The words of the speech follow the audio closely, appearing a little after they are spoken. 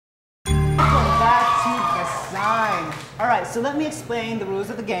All right, so let me explain the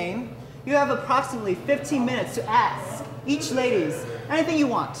rules of the game. You have approximately 15 minutes to ask each ladies anything you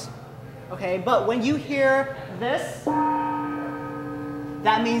want. Okay, but when you hear this,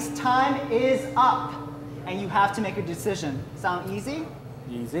 that means time is up and you have to make a decision. Sound easy?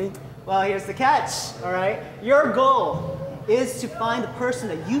 Easy. Well, here's the catch, all right? Your goal is to find the person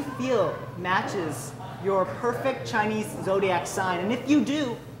that you feel matches your perfect Chinese zodiac sign. And if you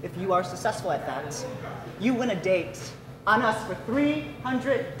do, if you are successful at that, you win a date on us for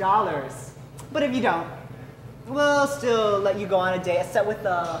 $300. But if you don't, we'll still let you go on a date, except with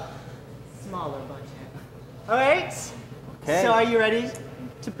a smaller budget. All right? Okay. So are you ready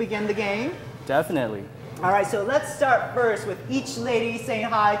to begin the game? Definitely. All right, so let's start first with each lady saying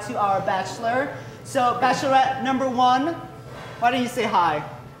hi to our bachelor. So bachelorette number 1, why don't you say hi?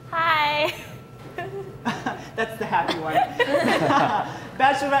 Hi. That's the happy one.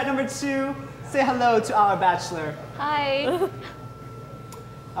 Bachelorette number 2, say hello to our bachelor. Hi.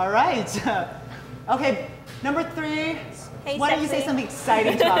 All right. Okay, number 3, Hey, why don't you say sexy. something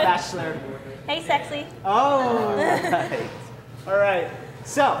exciting to our bachelor? Hey, sexy. Oh, right. All right.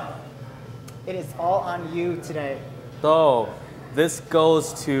 So, it is all on you today. So, this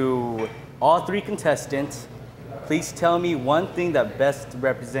goes to all 3 contestants. Please tell me one thing that best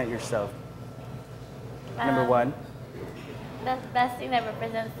represents yourself. Number 1. The best thing that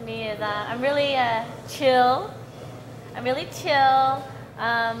represents me is I'm really chill. I'm really chill.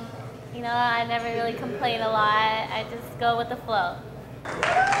 You know, I never really complain a lot. I just go with the flow.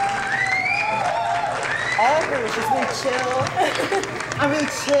 All I heard was just really chill. I'm really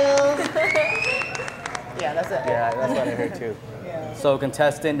chill. Yeah, that's it. Yeah, that's what I heard too. Yeah. So,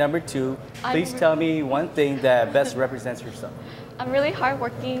 contestant number 2, please tell me one thing that best represents yourself. I'm really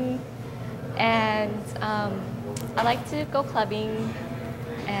hardworking, and I like to go clubbing,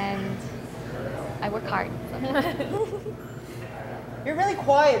 and I work hard. You're really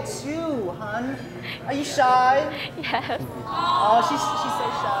quiet too, hon. Are you shy? Yes. Oh, she's so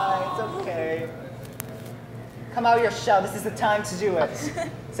shy. It's okay. Come out of your shell. This is the time to do it.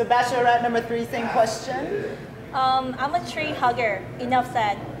 So bachelorette number 3, same question. I'm a tree hugger. Enough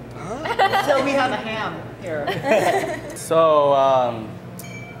said. So we have a ham here. So, I'm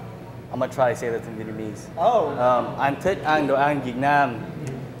gonna try to say this in Vietnamese. Oh. Anh thích ăn đồ ăn Việt Nam.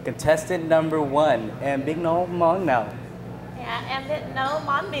 Contestant number 1, em biết nấu món nào? Yeah, em biết nấu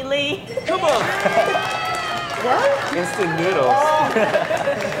món mì ly. Come on. What? Instant noodles. Oh.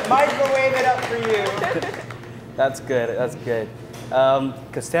 Microwave it up for you. That's good. That's good.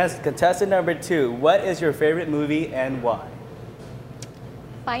 Contestant number 2, what is your favorite movie and why?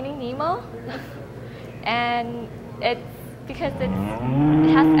 Finding Nemo, and it's because it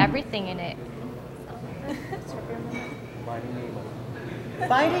has everything in it. Finding Nemo.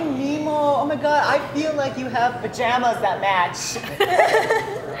 Finding Nemo. Oh my God, I feel like you have pajamas that match.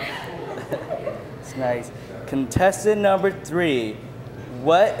 It's nice. Contestant number 3,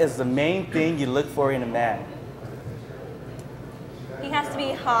 what is the main thing you look for in a man? He has to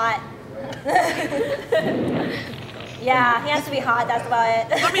be hot. Yeah, he has to be hot. That's about it.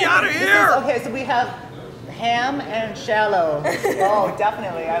 Let me out of here! Okay, so we have ham and shallow. Oh,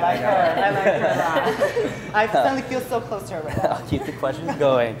 definitely. I like her. I like her a lot. I suddenly feel so close to her right now. I'll keep the questions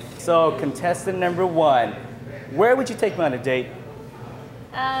going. So, contestant number 1, where would you take me on a date?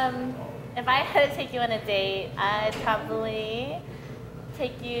 If I had to take you on a date, I'd probably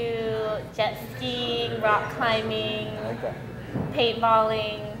take you jet skiing, rock climbing, Okay.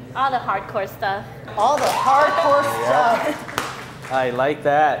 paintballing, all the hardcore stuff. All the hardcore stuff. I like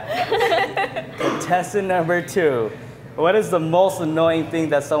that. Contestant number 2, what is the most annoying thing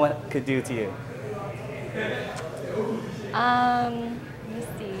that someone could do to you? Let me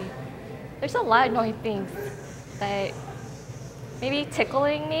see. There's a lot of annoying things, but maybe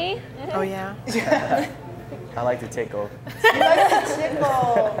tickling me. Oh, yeah? I like to tickle. You like to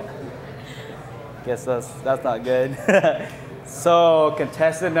tickle. Guess that's not good. So,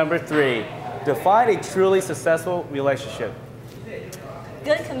 contestant number 3, define a truly successful relationship.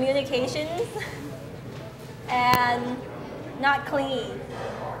 Good communications and not clingy.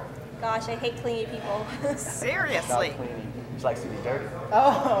 Gosh, I hate clingy people. Seriously? Not cleaning. She likes to be dirty.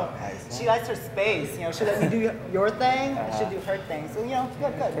 Oh, she likes her space. You know, she let you do your thing, and she'll do her thing. So, you know,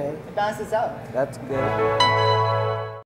 good. Okay. It balances out. That's good.